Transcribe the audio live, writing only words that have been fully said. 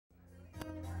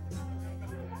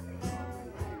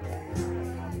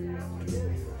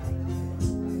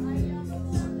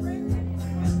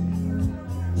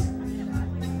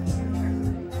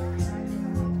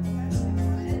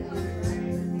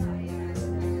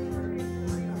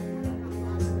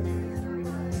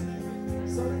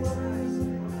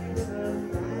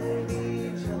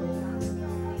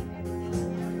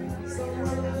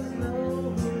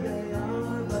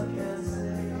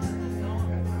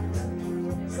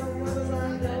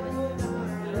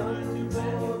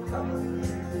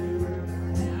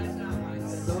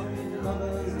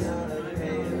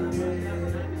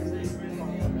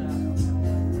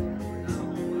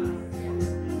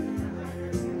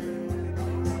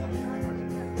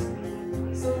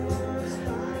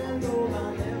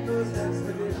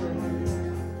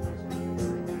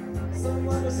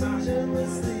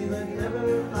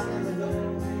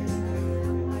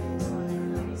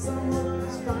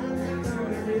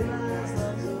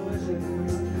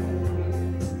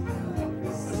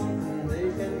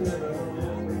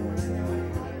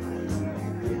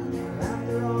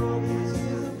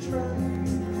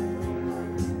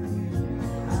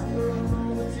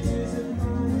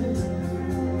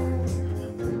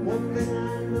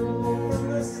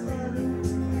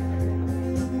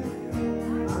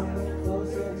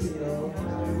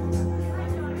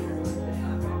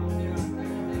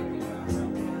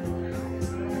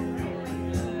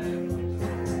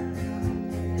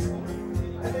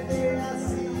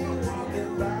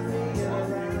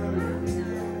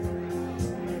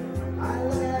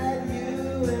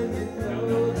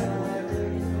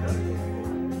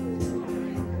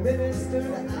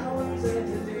hours and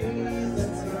the days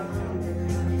that surround you,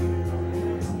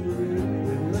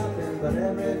 with nothing but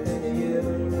everything to you.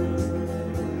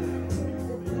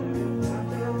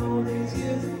 After all these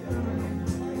years,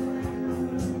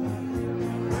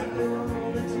 after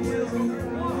all the tears and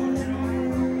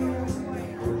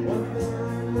one thing I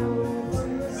know from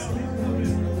the sea,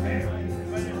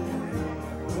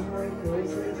 I'm right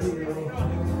closer to you.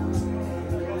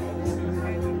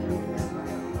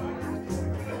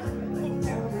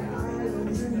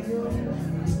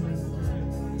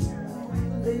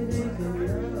 They make me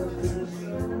love to the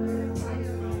shore.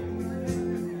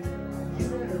 You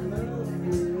never loved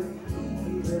me,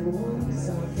 even once.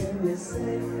 How can you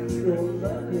say you don't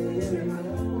love me anymore?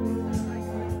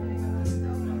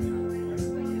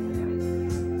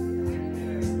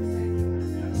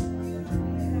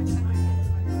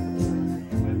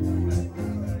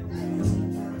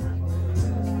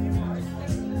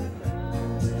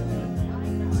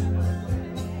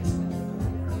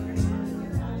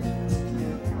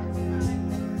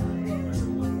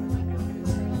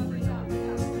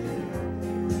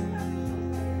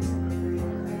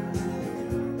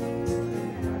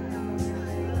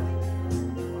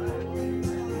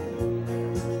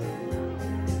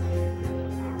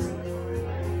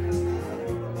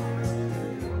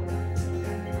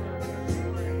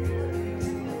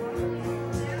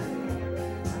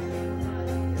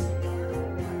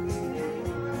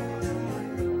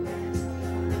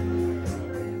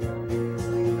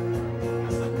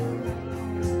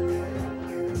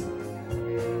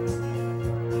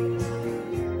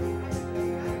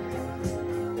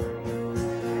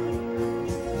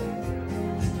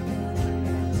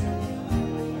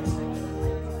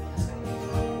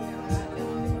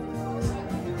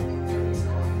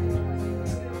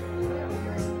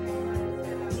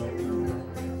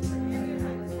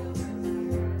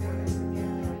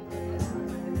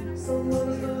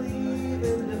 Someone believe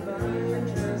in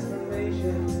divine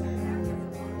transformation.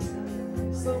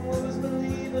 Someone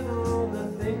believe in all the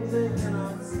things they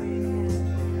cannot see.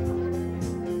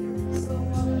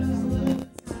 Someone live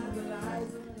inside the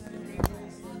lies and the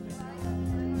places.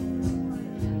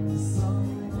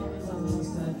 Someone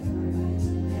lost that free.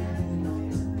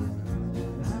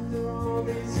 After all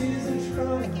these years of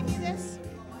trying, Give you this?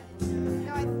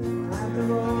 No, after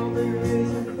all the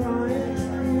years of crying,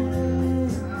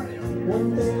 one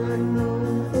thing I know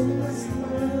from the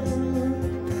start,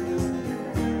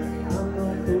 I'm no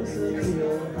closer to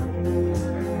your home.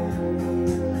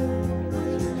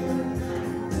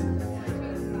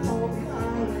 All the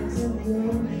islands in the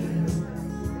ocean,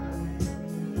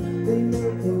 they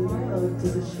make me love to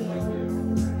the shore.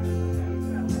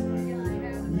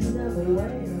 You never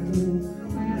loved me,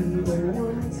 even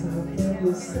once. How can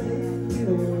you say you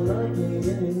don't love me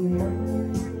anymore?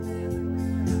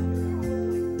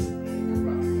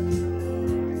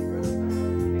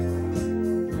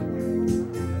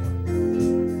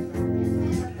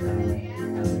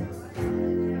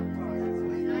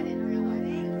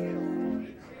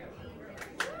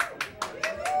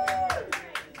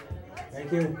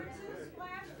 Thank you.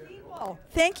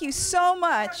 thank you so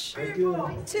much. Thank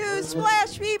you. To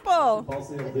Splash People.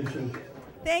 False audition.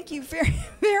 Thank you very,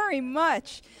 very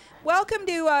much. Welcome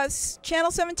to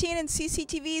Channel 17 and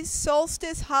CCTV's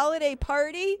Solstice Holiday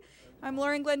Party. I'm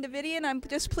Lauren Glendavidian. I'm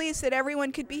just pleased that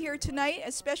everyone could be here tonight,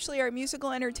 especially our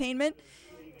musical entertainment.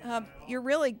 You're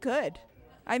really good.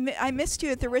 I missed you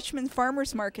at the Richmond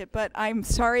Farmers Market, but I'm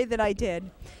sorry that I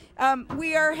did.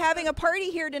 We are having a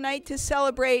party here tonight to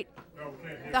celebrate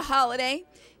the holiday.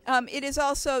 It is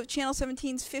also Channel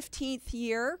 17's 15th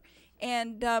year,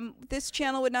 and this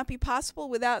channel would not be possible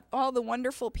without all the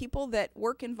wonderful people that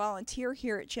work and volunteer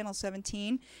here at Channel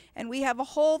 17. And we have a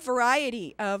whole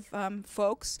variety of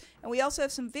folks, and we also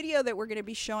have some video that we're going to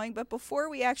be showing. But before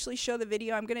we actually show the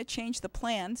video, I'm going to change the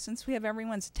plan since we have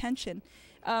everyone's attention.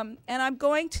 And I'm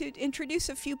going to introduce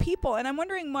a few people. And I'm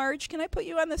wondering, Marge, can I put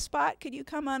you on the spot? Could you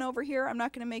come on over here? I'm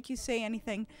not going to make you say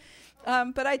anything.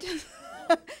 But I just,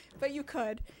 but you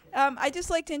could. I'd just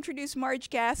like to introduce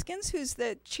Marge Gaskins, who's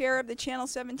the chair of the Channel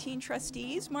 17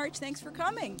 trustees. Marge, thanks for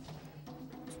coming.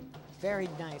 Very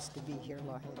nice to be here,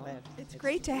 Lauren. Glad. It's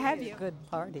great to have you. A good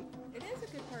party. It is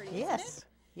a good party, Yes, isn't it?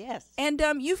 yes. And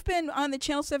you've been on the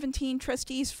Channel 17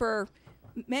 trustees for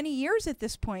many years at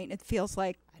this point, it feels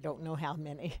like. I don't know how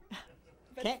many.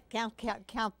 But Can't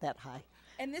count that high.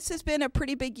 And this has been a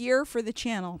pretty big year for the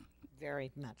channel.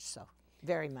 Very much so.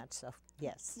 Very much so.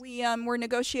 Yes. We were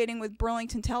negotiating with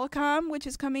Burlington Telecom, which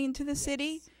is coming into the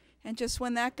city. And just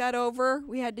when that got over,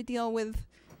 we had to deal with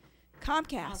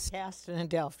Comcast. Comcast and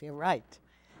Adelphia, right.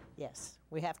 Yes.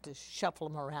 We have to shuffle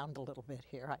them around a little bit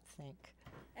here, I think.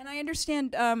 And I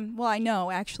understand, well, I know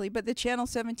actually, but the Channel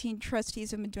 17 trustees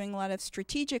have been doing a lot of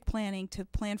strategic planning to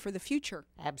plan for the future.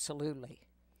 Absolutely.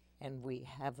 And we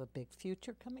have a big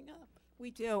future coming up.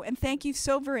 We do. And thank you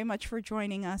so very much for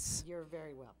joining us. You're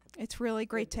very welcome. It's really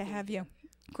great to have you.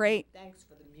 Great. Thanks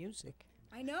for the music.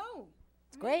 I know.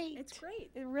 It's great. It's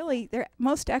great. They're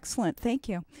most excellent. Thank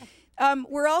you.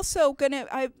 We're also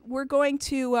we're going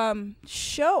to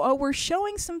show. Oh, we're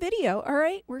showing some video. All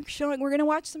right, we're going to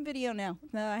watch some video now.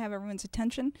 Now I have everyone's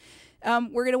attention.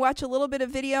 We're going to watch a little bit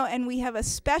of video, and we have a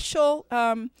special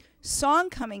song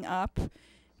coming up.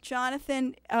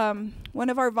 Jonathan,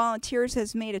 one of our volunteers,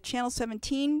 has made a Channel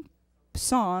 17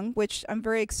 song, which I'm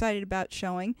very excited about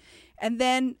showing. And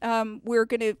then we're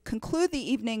going to conclude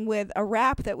the evening with a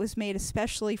rap that was made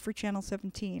especially for Channel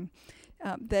 17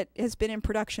 that has been in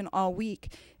production all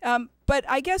week. But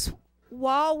I guess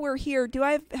while we're here,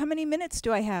 how many minutes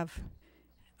do I have?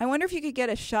 I wonder if you could get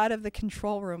a shot of the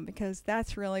control room, because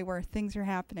that's really where things are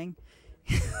happening.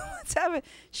 Let's have a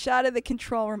shot of the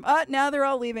control room. Now they're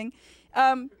all leaving.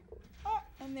 And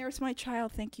there's my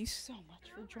child. Thank you so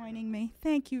much for joining me.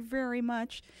 Thank you very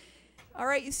much. All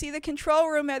right, you see the control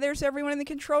room. There's everyone in the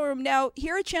control room. Now,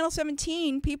 here at Channel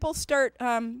 17, people start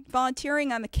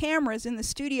volunteering on the cameras in the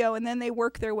studio, and then they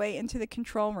work their way into the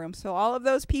control room. So all of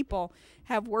those people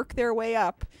have worked their way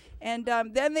up. And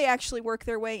then they actually work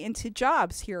their way into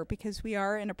jobs here, because we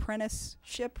are an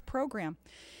apprenticeship program.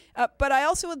 But I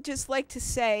also would just like to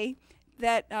say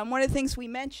that one of the things we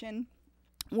mentioned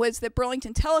was that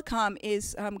Burlington Telecom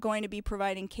is going to be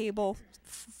providing cable,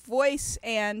 voice,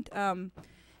 and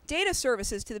data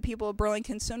services to the people of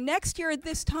Burlington. So next year at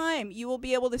this time, you will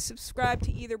be able to subscribe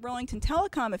to either Burlington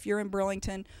Telecom if you're in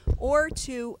Burlington, or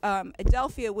to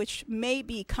Adelphia, which may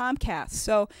be Comcast.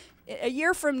 So a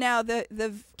year from now,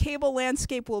 the cable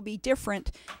landscape will be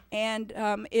different. And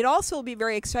it also will be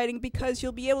very exciting, because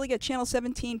you'll be able to get Channel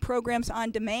 17 programs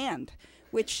on demand,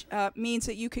 which means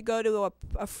that you could go to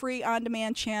a free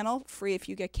on-demand channel, free if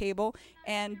you get cable,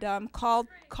 and call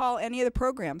any of the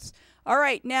programs. All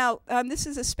right, now this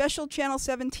is a special Channel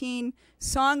 17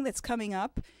 song that's coming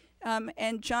up,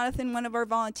 and Jonathan, one of our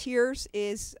volunteers,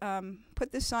 is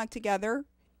put this song together,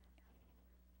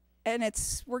 and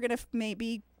we're gonna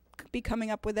maybe be coming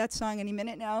up with that song any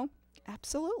minute now.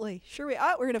 Absolutely, sure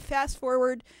we're gonna fast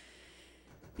forward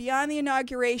beyond the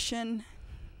inauguration.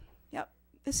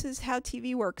 This is how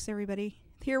TV works, everybody.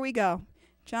 Here we go.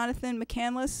 Jonathan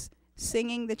McCandless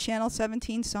singing the Channel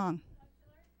 17 song.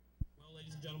 Well,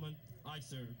 ladies and gentlemen, I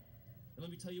serve. And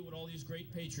let me tell you what all these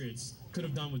great patriots could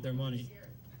have done with their money.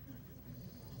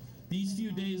 These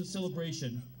few days of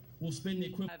celebration will spin the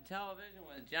equivalent. Television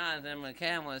with Jonathan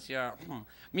McCandless, your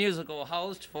musical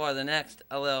host for the next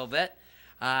a little bit.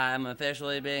 I'm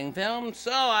officially being filmed,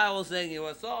 so I will sing you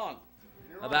a song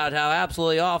about how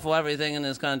absolutely awful everything in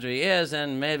this country is,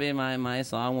 and maybe my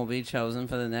song will be chosen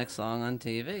for the next song on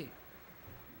TV.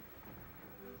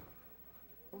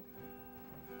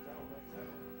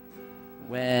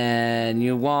 When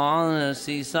you want to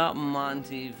see something on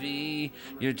TV,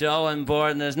 you're dull and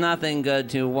bored and there's nothing good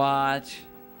to watch,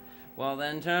 well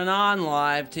then turn on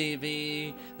live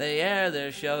TV. They air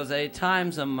their shows 8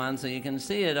 times a month, so you can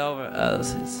see it over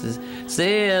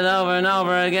and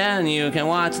over again. You can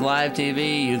watch live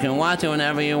TV. You can watch it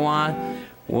whenever you want.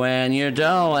 When you're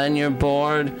dull and you're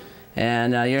bored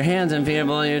and your hands and feet are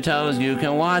below your toes, you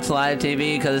can watch live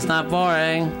TV because it's not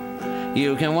boring.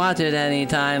 You can watch it any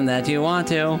time that you want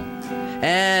to.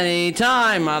 Any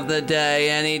time of the day,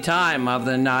 any time of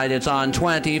the night. It's on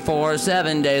 24,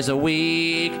 7 days a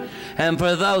week. And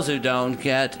for those who don't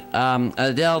get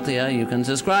Adelphia, you can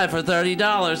subscribe for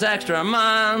 $30 extra a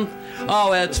month.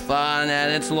 Oh, it's fun,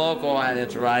 and it's local, and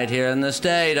it's right here in the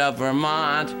state of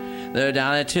Vermont. They're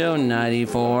down at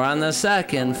 294 on the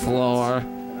second floor.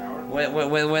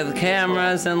 With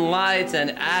cameras and lights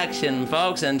and action,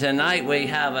 folks. And tonight we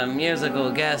have a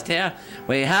musical guest here.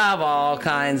 We have all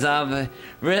kinds of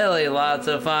really lots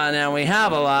of fun, and we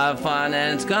have a lot of fun,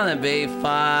 and it's gonna be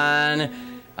fun.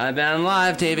 I've been on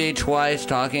live TV twice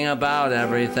talking about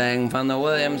everything from the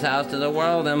Williams House to the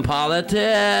world and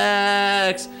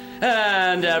politics.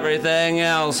 And everything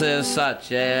else is such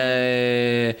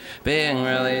a being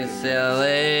really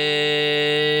silly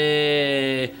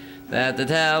that the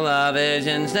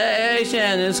television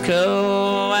station is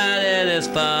cool, and it is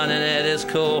fun, and it is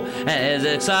cool, and it is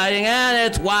exciting, and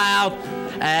it's wild.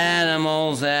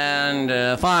 Animals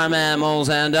and farm animals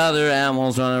and other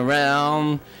animals run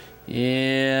around.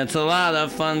 Yeah, it's a lot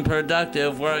of fun,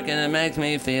 productive work, and it makes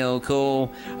me feel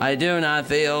cool. I do not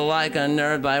feel like a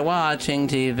nerd by watching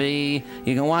TV.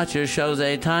 You can watch your shows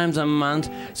 8 times a month,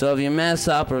 so if you mess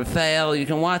up or fail, you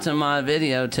can watch them on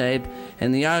videotape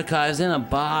in the archives in a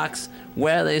box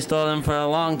where they store them for a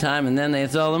long time and then they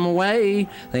throw them away.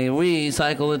 They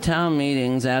recycle the town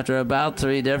meetings after about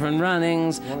 3 different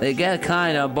runnings. They get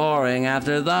kind of boring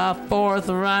after the 4th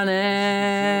running.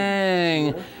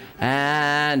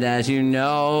 And as you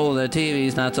know, the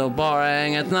TV's not so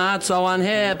boring, it's not so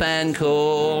unhip and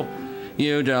cool.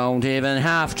 You don't even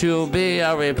have to be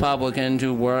a Republican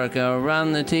to work or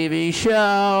run the TV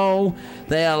show.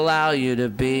 They allow you to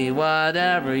be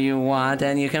whatever you want,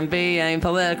 and you can be any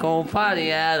political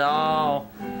party at all.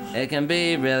 It can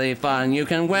be really fun. You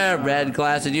can wear red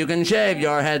glasses, you can shave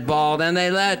your head bald, and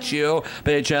they let you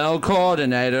be channel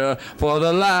coordinator for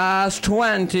the last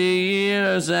 20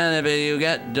 years. And if you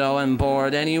get dull and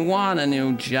bored and you want a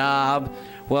new job,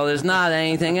 well, there's not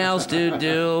anything else to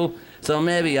do. So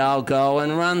maybe I'll go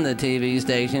and run the TV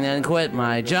station and quit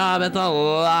my job at the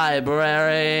library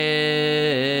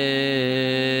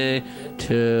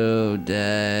today.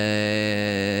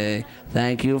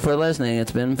 Thank you for listening.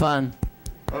 It's been fun.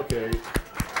 Okay.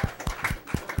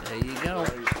 There you go.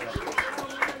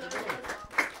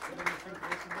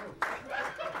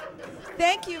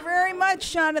 Thank you very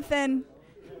much, Jonathan.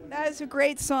 That is a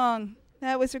great song.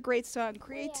 That was a great song.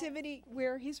 Creativity,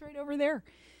 where he's right over there.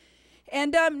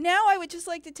 And now I would just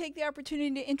like to take the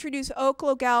opportunity to introduce Oak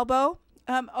Logalbo.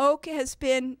 Oak has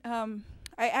been, I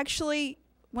actually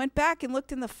went back and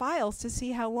looked in the files to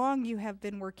see how long you have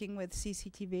been working with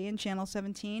CCTV and Channel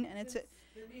 17. And it's the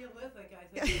Neolithic, I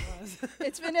think it was.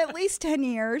 it's been at least 10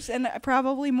 years and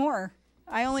probably more.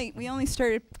 We only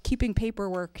started keeping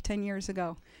paperwork 10 years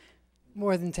ago.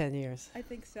 More than 10 years. I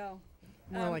think so.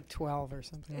 More like 12 or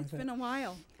something like that. It's been a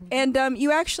while. And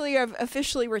you actually have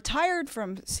officially retired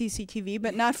from CCTV,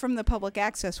 but not from the public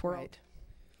access world.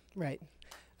 Right. Right.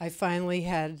 I finally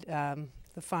had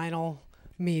the final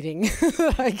meeting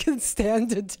I can stand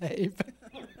to tape.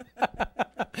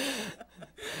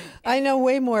 I know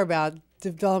way more about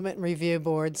development and review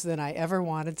boards than I ever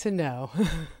wanted to know.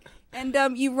 And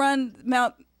you run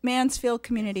Mount Mansfield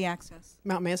Community Access.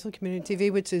 Mount Mansfield Community TV,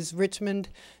 which is Richmond,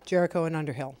 Jericho, and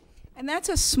Underhill. And that's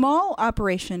a small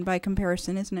operation by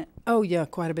comparison, isn't it? Oh, yeah,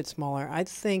 quite a bit smaller. I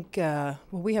think, well,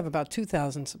 we have about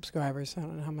 2,000 subscribers. I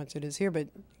don't know how much it is here, but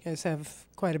you guys have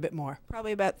quite a bit more.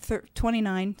 Probably about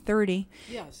 29, 30.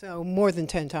 Yeah, so more than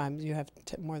 10 times. You have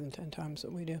more than 10 times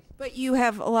what we do. But you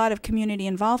have a lot of community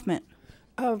involvement.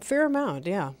 A fair amount,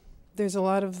 yeah. There's a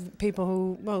lot of people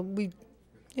who, well, we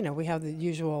have the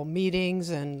usual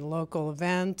meetings and local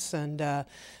events, and,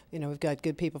 we've got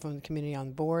good people from the community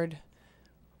on board.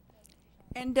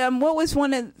 And what was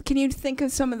can you think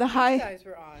of some of the You guys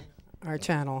were on our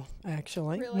channel,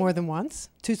 actually, Really? more than once.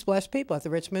 2 Splash people at the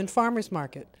Richmond Farmers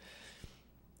Market.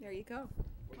 There you go.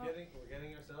 We're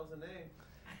getting ourselves a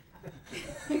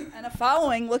name. And a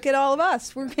following. Look at all of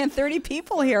us. We're getting 30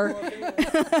 people here.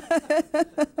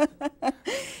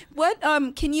 What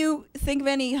can you think of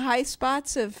any high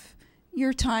spots of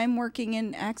your time working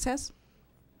in Access?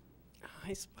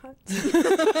 High spots?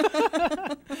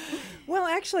 Well,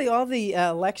 actually, all the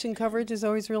election coverage is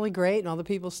always really great, and all the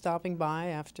people stopping by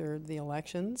after the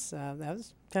elections. That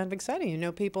was kind of exciting. You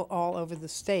know, people all over the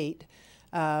state.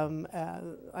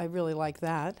 I really like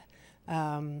that.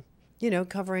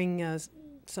 Covering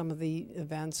some of the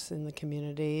events in the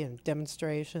community and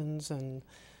demonstrations, and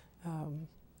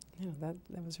that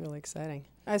was really exciting.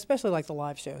 I especially like the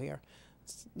live show here.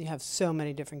 You have so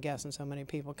many different guests and so many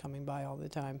people coming by all the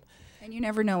time. And you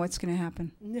never know what's going to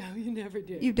happen. No, you never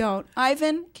do. You don't.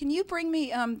 Ivan, can you bring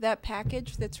me that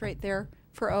package that's right there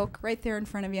for Oak, right there in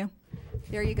front of you?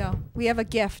 There you go. We have a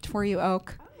gift for you,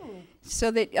 Oak. Oh.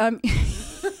 So that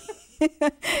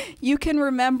you can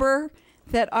remember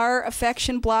that our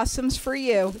affection blossoms for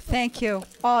you. Thank you.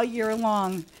 All year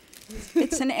long.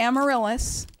 It's an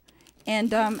amaryllis,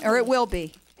 and or it will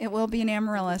be. It will be an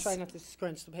amaryllis. Try not to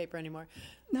scrunch the paper anymore.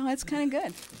 No, it's kind of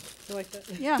good. You like that?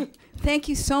 Yeah. Thank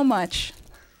you so much.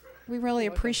 We really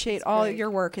appreciate It's all great.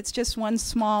 your work. It's just one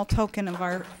small token of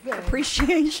our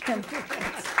appreciation.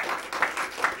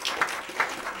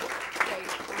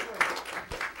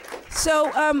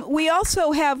 So we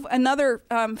also have another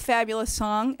fabulous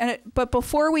song, but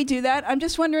before we do that, I'm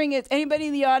just wondering if anybody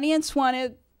in the audience want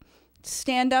to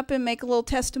stand up and make a little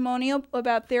testimonial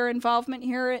about their involvement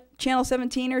here at Channel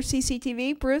 17 or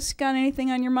CCTV. Bruce, got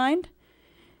anything on your mind?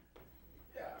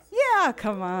 Yeah,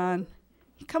 come on.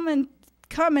 Come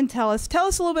and tell us. Tell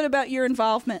us a little bit about your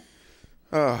involvement.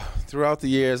 Throughout the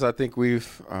years, I think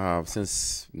we've,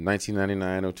 since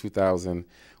 1999 or 2000,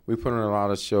 we put on a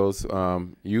lot of shows,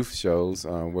 youth shows,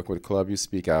 working with Club You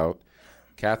Speak Out,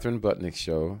 Catherine Butnick's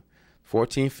show,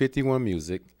 1451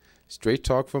 Music, Straight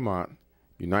Talk Vermont,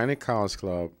 United College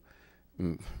Club,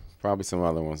 probably some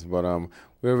other ones. But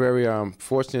we're very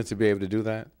fortunate to be able to do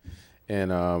that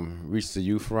and reach the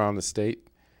youth around the state.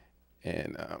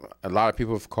 And a lot of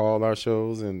people have called our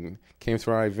shows and came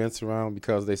to our events around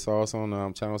because they saw us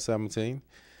on Channel 17.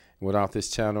 Without this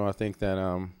channel, I think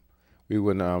that we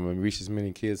wouldn't reach as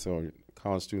many kids or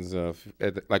college students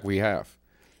like we have.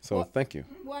 So well, thank you.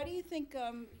 Why do you think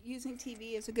using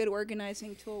TV is a good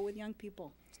organizing tool with young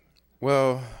people?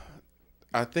 Well,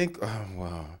 I think,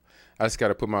 I just got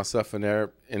to put myself in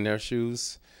their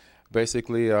shoes.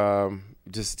 Basically,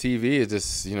 just TV is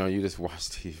just, you just watch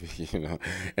TV,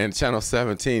 And Channel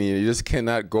 17, you just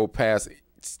cannot go past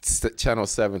Channel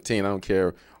 17. I don't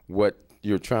care what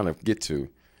you're trying to get to.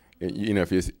 If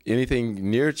there's anything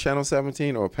near Channel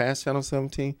 17 or past Channel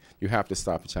 17, you have to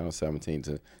stop at Channel 17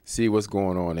 to see what's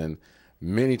going on. And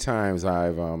many times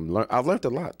I've learned a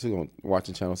lot, too, on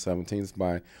watching Channel 17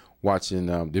 by watching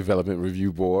Development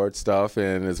Review Board stuff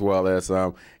and as well as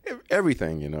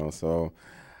everything, So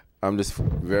I'm just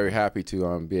very happy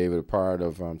to be able to be part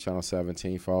of Channel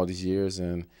 17 for all these years,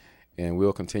 and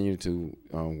we'll continue to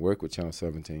work with Channel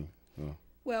 17. So.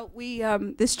 Well,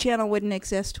 this channel wouldn't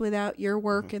exist without your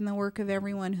work and the work of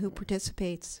everyone who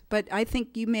participates. But I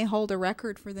think you may hold a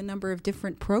record for the number of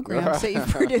different programs that you've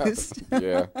produced.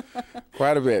 Yeah,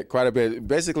 quite a bit.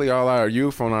 Basically, all our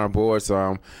youth on our boards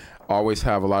always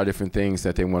have a lot of different things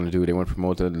that they want to do. They want to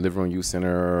promote the Living Room Youth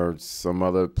Center or some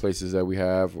other places that we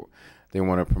have. They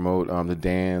want to promote the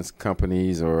dance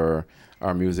companies or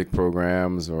our music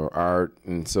programs or art.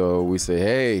 And so we say,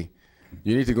 hey,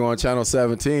 you need to go on Channel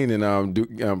 17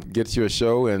 and get your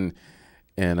show and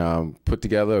put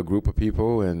together a group of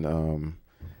people and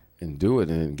do it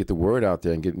and get the word out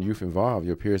there and get youth involved,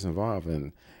 your peers involved.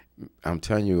 And I'm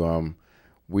telling you,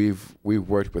 we've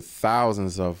worked with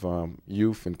thousands of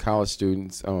youth and college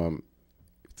students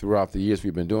throughout the years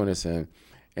we've been doing this, and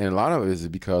a lot of it is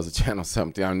because of Channel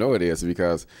 17. I know it is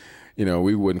because,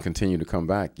 we wouldn't continue to come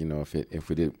back, if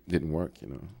we didn't work,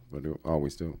 but we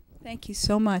always do. Thank you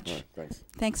so much. Right, thanks.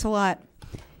 Thanks a lot.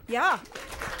 Yeah.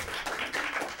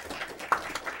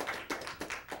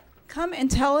 Come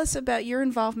and tell us about your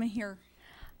involvement here.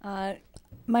 My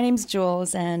name's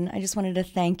Jules, and I just wanted to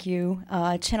thank you.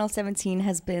 Channel 17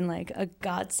 has been like a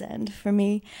godsend for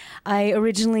me. I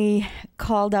originally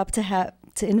called up to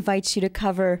invite you to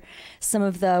cover some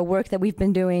of the work that we've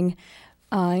been doing,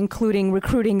 including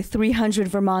recruiting 300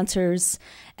 Vermonters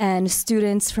and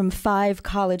students from 5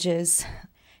 colleges,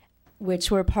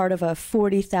 which were part of a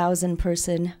 40,000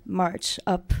 person march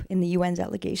up in the UN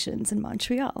delegations in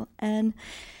Montreal. And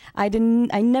I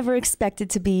never expected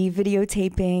to be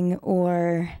videotaping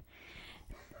or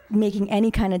making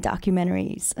any kind of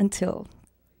documentaries until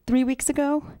 3 weeks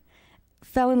ago.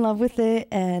 Fell in love with it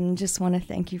and just want to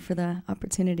thank you for the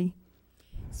opportunity.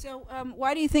 So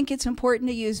why do you think it's important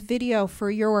to use video for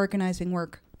your organizing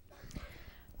work?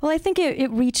 Well, I think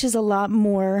it reaches a lot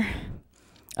more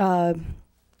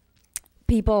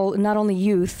people, not only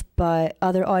youth, but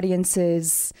other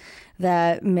audiences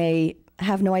that may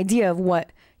have no idea of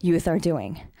what youth are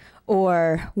doing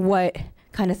or what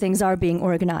kind of things are being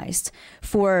organized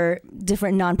for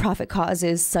different nonprofit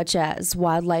causes such as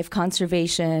wildlife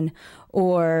conservation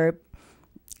or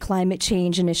climate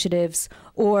change initiatives,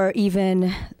 or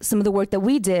even some of the work that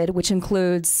we did, which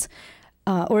includes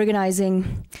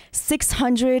organizing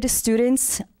 600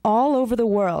 students all over the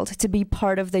world to be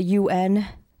part of the UN,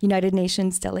 United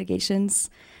Nations delegations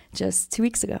just 2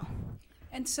 weeks ago.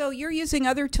 And so you're using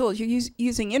other tools. You're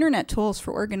using internet tools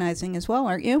for organizing as well,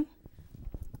 aren't you?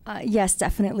 Yes,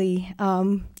 definitely.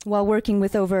 While working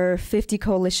with over 50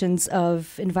 coalitions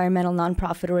of environmental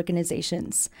nonprofit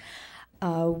organizations,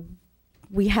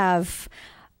 we have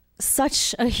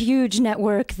such a huge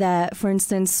network that, for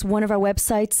instance, one of our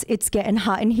websites,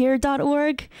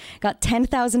 itsgettinghotinhere.org, got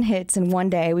 10,000 hits in one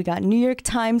day. We got New York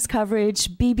Times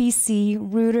coverage, BBC,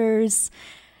 Reuters,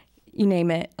 you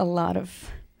name it, a lot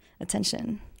of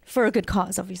attention for a good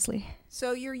cause, obviously.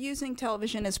 So you're using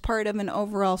television as part of an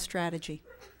overall strategy?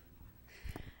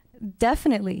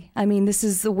 Definitely. I mean, this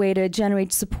is a way to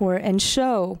generate support and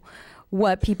show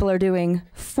what people are doing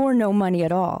for no money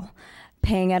at all,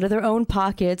 paying out of their own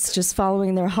pockets, just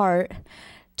following their heart,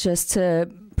 just to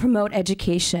promote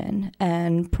education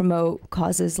and promote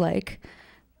causes like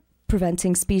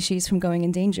preventing species from going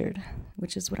endangered,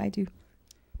 which is what I do.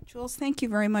 Jules, thank you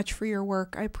very much for your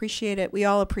work. I appreciate it. We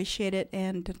all appreciate it.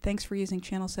 And thanks for using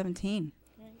Channel 17.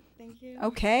 Thank you.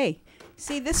 Okay.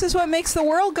 See, this is what makes the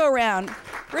world go round.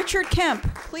 Richard Kemp,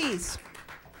 please.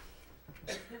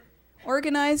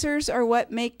 Organizers are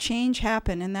what make change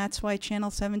happen, and that's why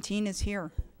Channel 17 is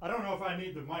here. I don't know if I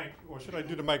need the mic, or should I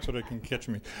do the mic so they can catch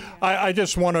me? I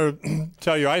just want to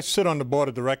tell you, I sit on the board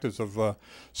of directors of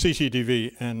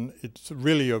CCTV, and it's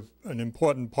really an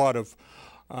important part of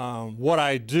what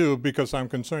I do because I'm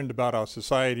concerned about our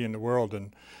society and the world,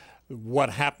 and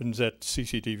what happens at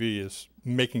CCTV is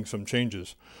making some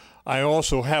changes. I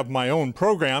also have my own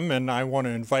program, and I want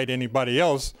to invite anybody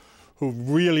else who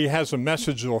really has a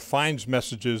message or finds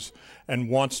messages and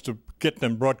wants to get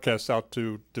them broadcast out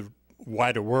to the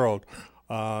wider world.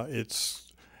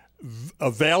 It's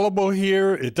available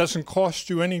here. It doesn't cost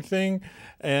you anything,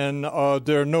 and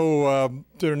there are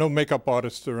no makeup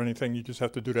artists or anything. You just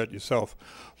have to do that yourself.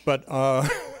 But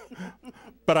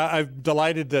but I'm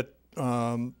delighted that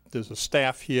there's a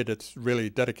staff here that's really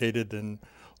dedicated, and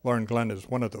Lauren Glenn is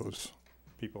one of those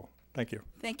people. Thank you.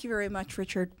 Thank you very much,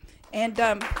 Richard. And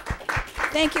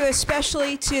thank you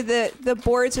especially to the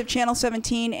boards of Channel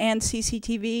 17 and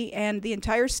CCTV and the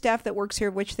entire staff that works here,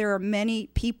 which there are many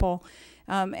people.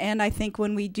 And I think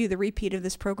when we do the repeat of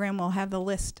this program, we'll have the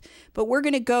list. But we're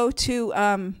going to go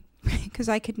to, because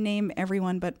I could name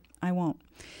everyone, but I won't.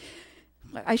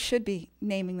 I should be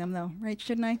naming them, though, right?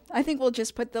 Shouldn't I? I think we'll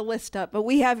just put the list up. But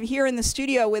we have here in the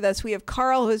studio with us, we have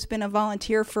Carl, who's been a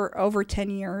volunteer for over 10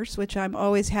 years, which I'm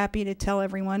always happy to tell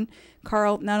everyone.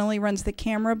 Carl not only runs the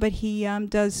camera, but he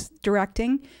does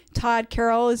directing. Todd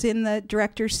Carroll is in the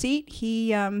director's seat.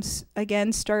 He,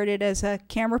 again, started as a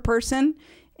camera person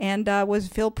and was a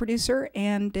field producer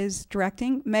and is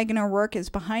directing. Megan O'Rourke is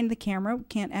behind the camera. We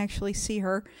can't actually see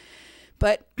her.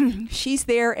 But she's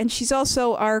there, and she's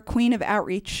also our queen of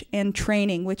outreach and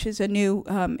training, which is a new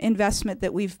investment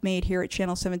that we've made here at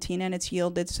Channel 17, and it's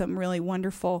yielded some really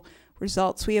wonderful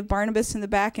results. We have Barnabas in the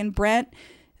back and Brent.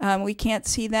 We can't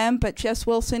see them, but Jess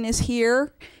Wilson is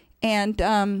here.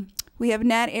 And we have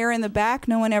Nat Air in the back.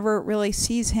 No one ever really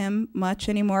sees him much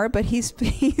anymore, but he's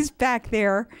back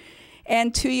there.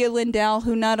 And Tuya Lindell,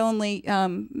 who not only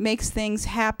makes things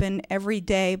happen every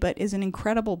day, but is an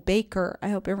incredible baker. I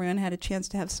hope everyone had a chance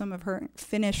to have some of her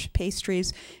finished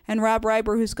pastries. And Rob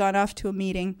Reiber, who's gone off to a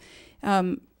meeting,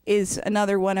 is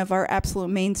another one of our absolute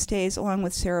mainstays, along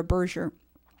with Sarah Berger.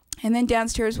 And then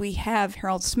downstairs we have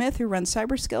Harold Smith, who runs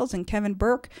Cyber Skills, and Kevin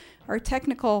Burke, our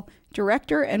technical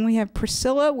director. And we have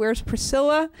Priscilla. Where's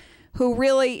Priscilla? Who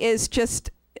really is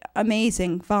just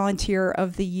amazing, volunteer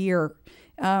of the year.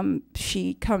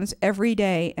 She comes every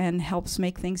day and helps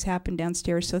make things happen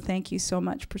downstairs. So thank you so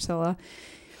much, Priscilla.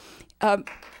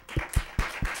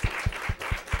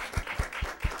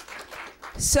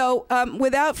 So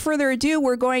without further ado,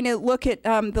 we're going to look at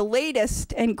the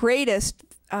latest and greatest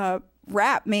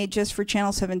rap made just for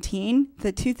Channel 17,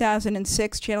 the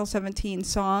 2006 Channel 17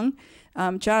 song.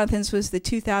 Jonathan's was the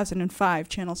 2005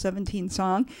 Channel 17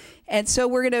 song. And so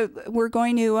we're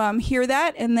going to hear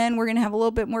that, and then we're going to have a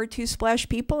little bit more Two Splash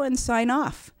People and sign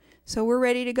off. So we're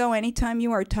ready to go anytime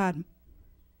you are, Todd.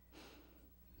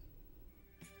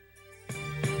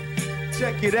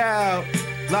 Check it out.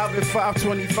 Live at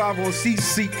 525 on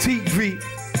CCTV.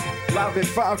 Live at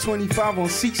 525 on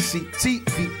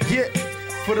CCTV. Yeah.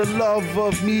 For the love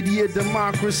of media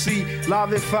democracy,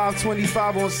 live at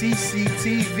 525 on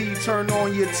CCTV. Turn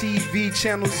on your TV,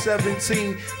 Channel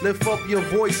 17. Lift up your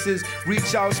voices,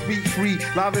 reach out, speak free.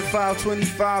 Live at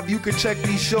 525, you can check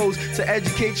these shows to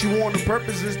educate you on the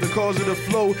purposes, the cause of the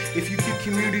flow. If you keep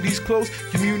communities close,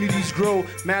 communities grow.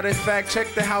 Matter of fact, check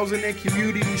the housing and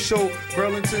community show.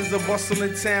 Burlington's a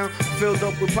bustling town, filled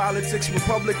up with politics.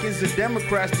 Republicans and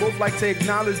Democrats both like to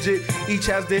acknowledge it. Each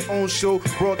has their own show,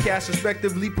 broadcast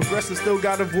respectively. Progressives still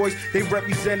got a voice, they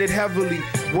represented heavily.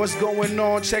 What's going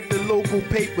on? Check the local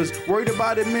papers. Worried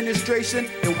about administration?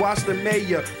 And watch the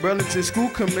mayor. Burlington School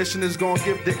Commissioner's gonna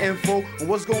give the info on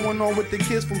what's going on with the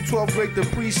kids from 12th grade to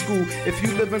preschool. If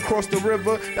you live across the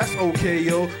river, that's okay,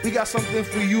 yo. We got something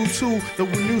for you too, the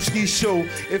Winooski Show.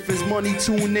 If it's money,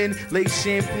 tune in. Lake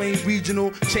Champlain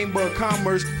Regional Chamber of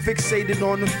Commerce, fixated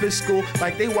on the fiscal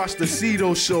like they watch the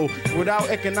CEDO show. Without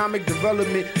economic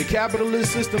development, the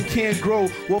capitalist system can't grow.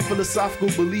 What philosophical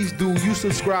beliefs do you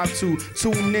subscribe to?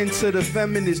 Tune in to the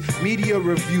Feminist Media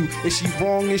Review. Is she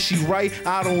wrong? Is she right?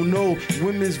 I don't know.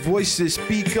 Women's voices,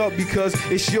 speak up because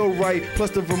it's your right.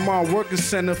 Plus the Vermont Workers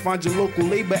Center, find your local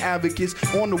labor advocates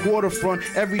on the waterfront.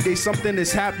 Every day something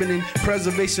is happening.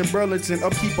 Preservation Burlington,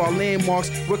 upkeep our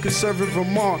landmarks. We're Conservative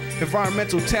Vermont,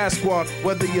 Environmental Task Squad.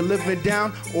 Whether you're living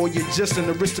down or you're just an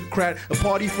aristocrat, a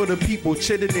party for the people.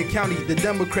 Chittenden County, the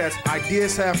Democrats.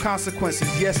 Ideas have consequences,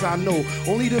 yes I know.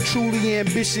 Only the truly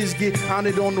ambitious get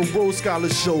honored on the Rhodes Scholar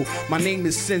Show. My name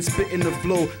is Sin, spitting the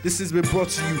flow. This has been brought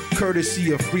to you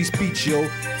courtesy of free speech, yo.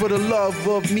 For the love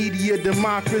of media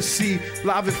democracy,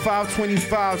 live at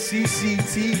 525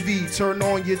 CCTV. Turn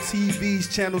on your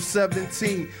TVs, channel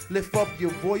 17. Lift up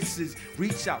your voices,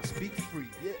 reach out, speak free.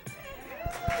 Yeah.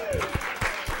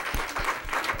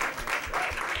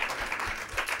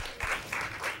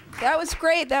 That was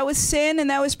great. That was Sin,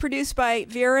 and that was produced by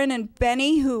Viren and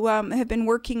Benny, who have been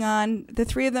working on, the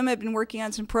three of them have been working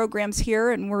on some programs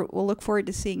here, and we'll look forward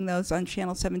to seeing those on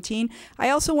Channel 17. I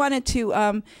also wanted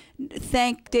to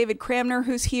thank David Cramner,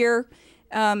 who's here,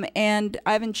 and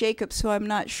Ivan Jacobs, who I'm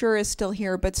not sure is still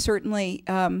here, but certainly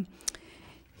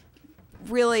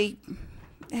really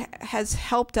has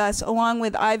helped us, along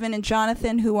with Ivan and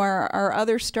Jonathan, who are our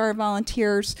other star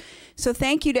volunteers. So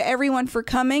thank you to everyone for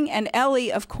coming, and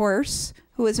Ellie, of course,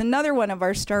 who is another one of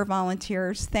our star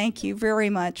volunteers. Thank you very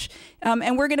much.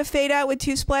 And we're going to fade out with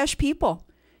Two Splash People.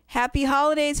 Happy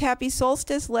holidays, happy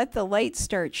solstice. Let the light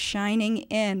start shining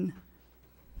in.